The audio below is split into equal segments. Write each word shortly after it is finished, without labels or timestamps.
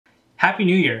Happy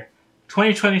New Year!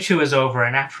 2022 is over,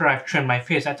 and after I've trimmed my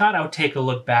face, I thought I would take a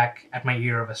look back at my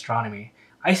year of astronomy.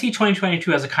 I see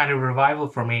 2022 as a kind of revival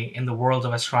for me in the world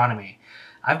of astronomy.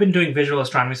 I've been doing visual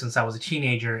astronomy since I was a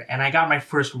teenager, and I got my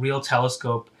first real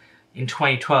telescope in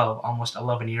 2012, almost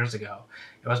 11 years ago.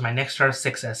 It was my Nexstar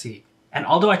 6 SE. And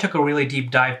although I took a really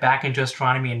deep dive back into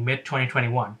astronomy in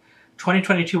mid-2021,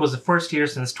 2022 was the first year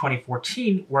since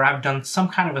 2014 where I've done some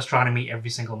kind of astronomy every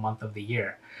single month of the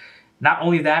year. Not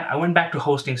only that, I went back to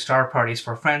hosting star parties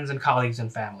for friends and colleagues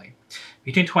and family.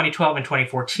 Between 2012 and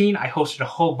 2014, I hosted a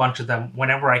whole bunch of them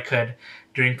whenever I could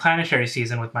during planetary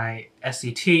season with my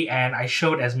SCT, and I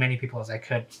showed as many people as I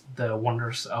could the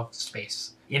wonders of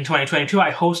space. In 2022,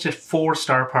 I hosted 4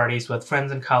 star parties with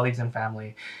friends and colleagues and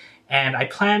family, and I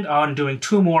planned on doing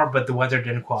 2 more, but the weather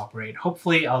didn't cooperate.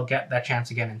 Hopefully, I'll get that chance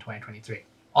again in 2023.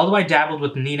 Although I dabbled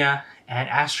with Nina and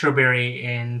Astroberry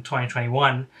in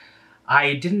 2021,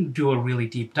 I didn't do a really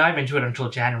deep dive into it until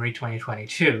January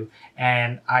 2022,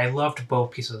 and I loved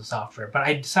both pieces of software, but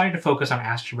I decided to focus on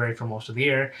Astroberry for most of the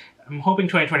year. I'm hoping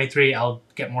 2023 I'll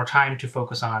get more time to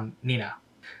focus on Nina.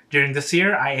 During this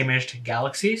year, I imaged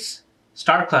galaxies,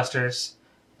 star clusters,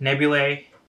 nebulae,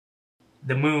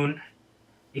 the moon,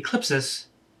 eclipses,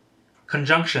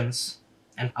 conjunctions,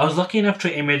 and I was lucky enough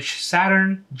to image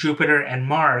Saturn, Jupiter, and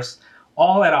Mars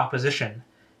all at opposition.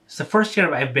 It's the first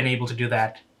year I've been able to do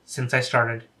that since I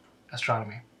started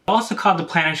astronomy. I also caught the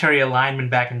planetary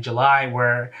alignment back in July,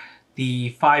 where the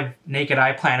 5 naked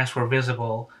eye planets were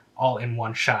visible all in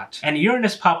one shot. And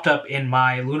Uranus popped up in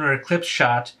my lunar eclipse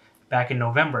shot back in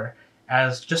November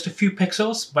as just a few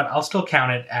pixels, but I'll still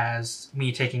count it as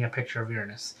me taking a picture of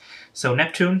Uranus. So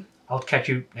Neptune, I'll catch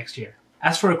you next year.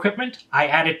 As for equipment, I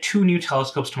added 2 new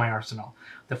telescopes to my arsenal.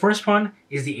 The first one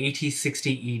is the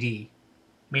AT60ED,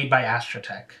 made by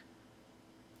Astrotech.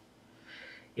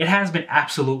 It has been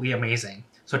absolutely amazing.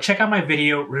 So check out my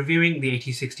video reviewing the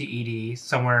AT60ED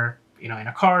somewhere, in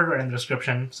a card or in the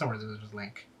description, somewhere there's a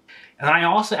link. And then I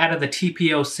also added the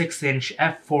TPO 6-inch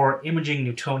f4 imaging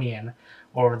Newtonian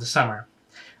over the summer.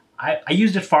 I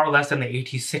used it far less than the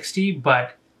AT60,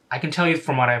 but I can tell you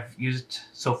from what I've used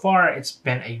so far, it's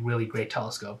been a really great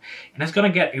telescope. And it's going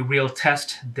to get a real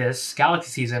test this galaxy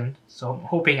season, so I'm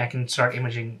hoping I can start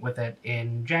imaging with it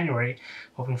in January,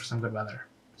 hoping for some good weather.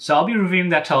 So I'll be reviewing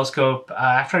that telescope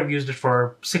after I've used it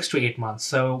for 6 to 8 months,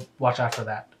 so watch out for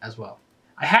that as well.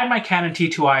 I had my Canon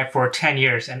T2i for 10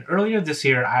 years, and earlier this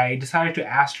year I decided to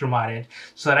astromod it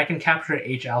so that I can capture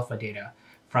H-alpha data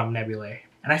from nebulae.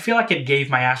 And I feel like it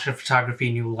gave my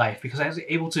astrophotography new life because I was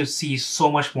able to see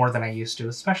so much more than I used to,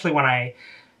 especially when I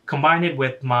combined it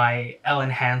with my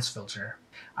L-enhance filter.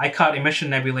 I caught emission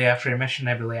nebulae after emission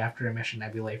nebulae after emission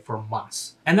nebulae for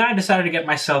months. And then I decided to get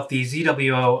myself the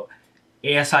ZWO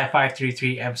ASI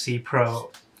 533 MC Pro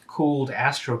cooled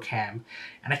Astrocam,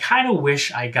 and I kind of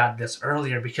wish I got this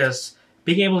earlier because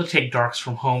being able to take darks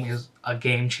from home is a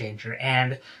game changer,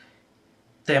 and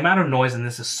the amount of noise in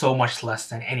this is so much less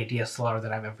than any DSLR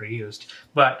that I've ever used.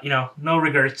 But, no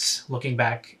regrets looking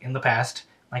back in the past.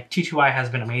 My T2i has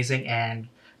been amazing, and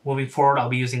moving forward I'll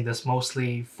be using this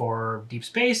mostly for deep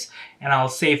space, and I'll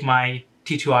save my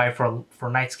T2i for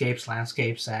nightscapes,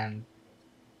 landscapes, and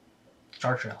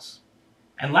star trails.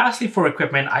 And lastly, for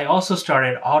equipment, I also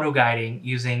started auto-guiding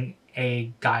using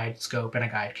a guide scope and a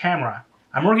guide camera.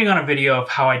 I'm working on a video of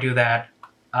how I do that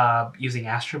using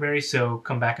Astroberry, so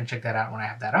come back and check that out when I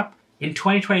have that up. In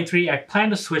 2023, I plan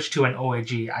to switch to an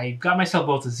OAG. I got myself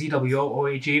both the ZWO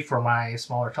OAG for my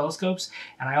smaller telescopes,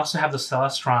 and I also have the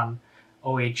Celestron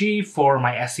OAG for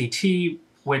my SCT,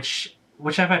 which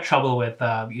I've had trouble with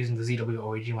using the ZWO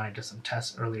OAG when I did some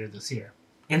tests earlier this year.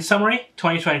 In summary,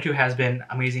 2022 has been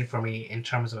amazing for me in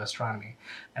terms of astronomy.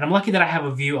 And I'm lucky that I have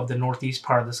a view of the northeast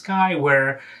part of the sky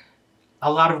where a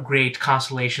lot of great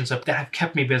constellations that have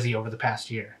kept me busy over the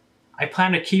past year. I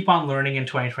plan to keep on learning in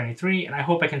 2023, and I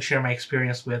hope I can share my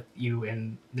experience with you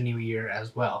in the new year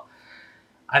as well.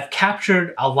 I've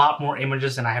captured a lot more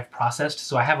images than I have processed,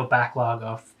 so I have a backlog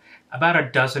of about a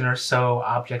dozen or so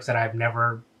objects that I've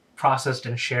never processed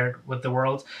and shared with the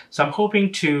world. So I'm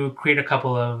hoping to create a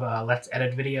couple of Let's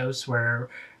Edit videos where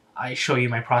I show you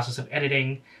my process of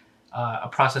editing,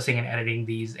 processing and editing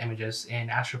these images in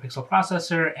AstroPixel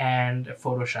Processor and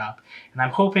Photoshop. And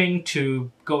I'm hoping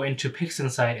to go into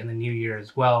PixInsight in the new year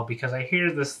as well, because I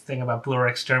hear this thing about Blur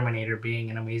Exterminator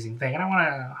being an amazing thing, and I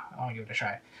want to give it a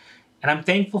try. And I'm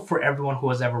thankful for everyone who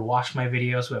has ever watched my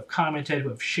videos, who have commented, who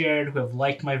have shared, who have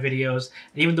liked my videos,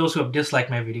 and even those who have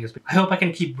disliked my videos. I hope I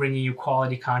can keep bringing you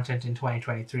quality content in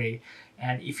 2023.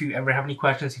 And if you ever have any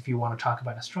questions, if you want to talk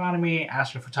about astronomy,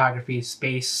 astrophotography,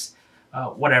 space,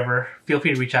 whatever, feel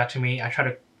free to reach out to me. I try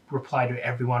to reply to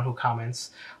everyone who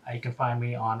comments. You can find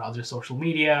me on other social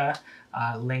media,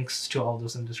 links to all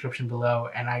those in the description below,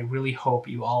 and I really hope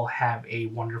you all have a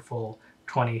wonderful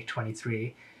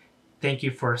 2023. Thank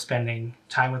you for spending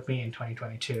time with me in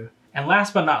 2022. And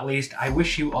last but not least, I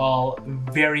wish you all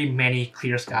very many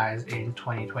clear skies in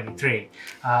 2023.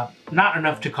 Not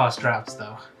enough to cause droughts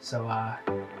though, so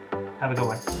have a good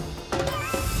one.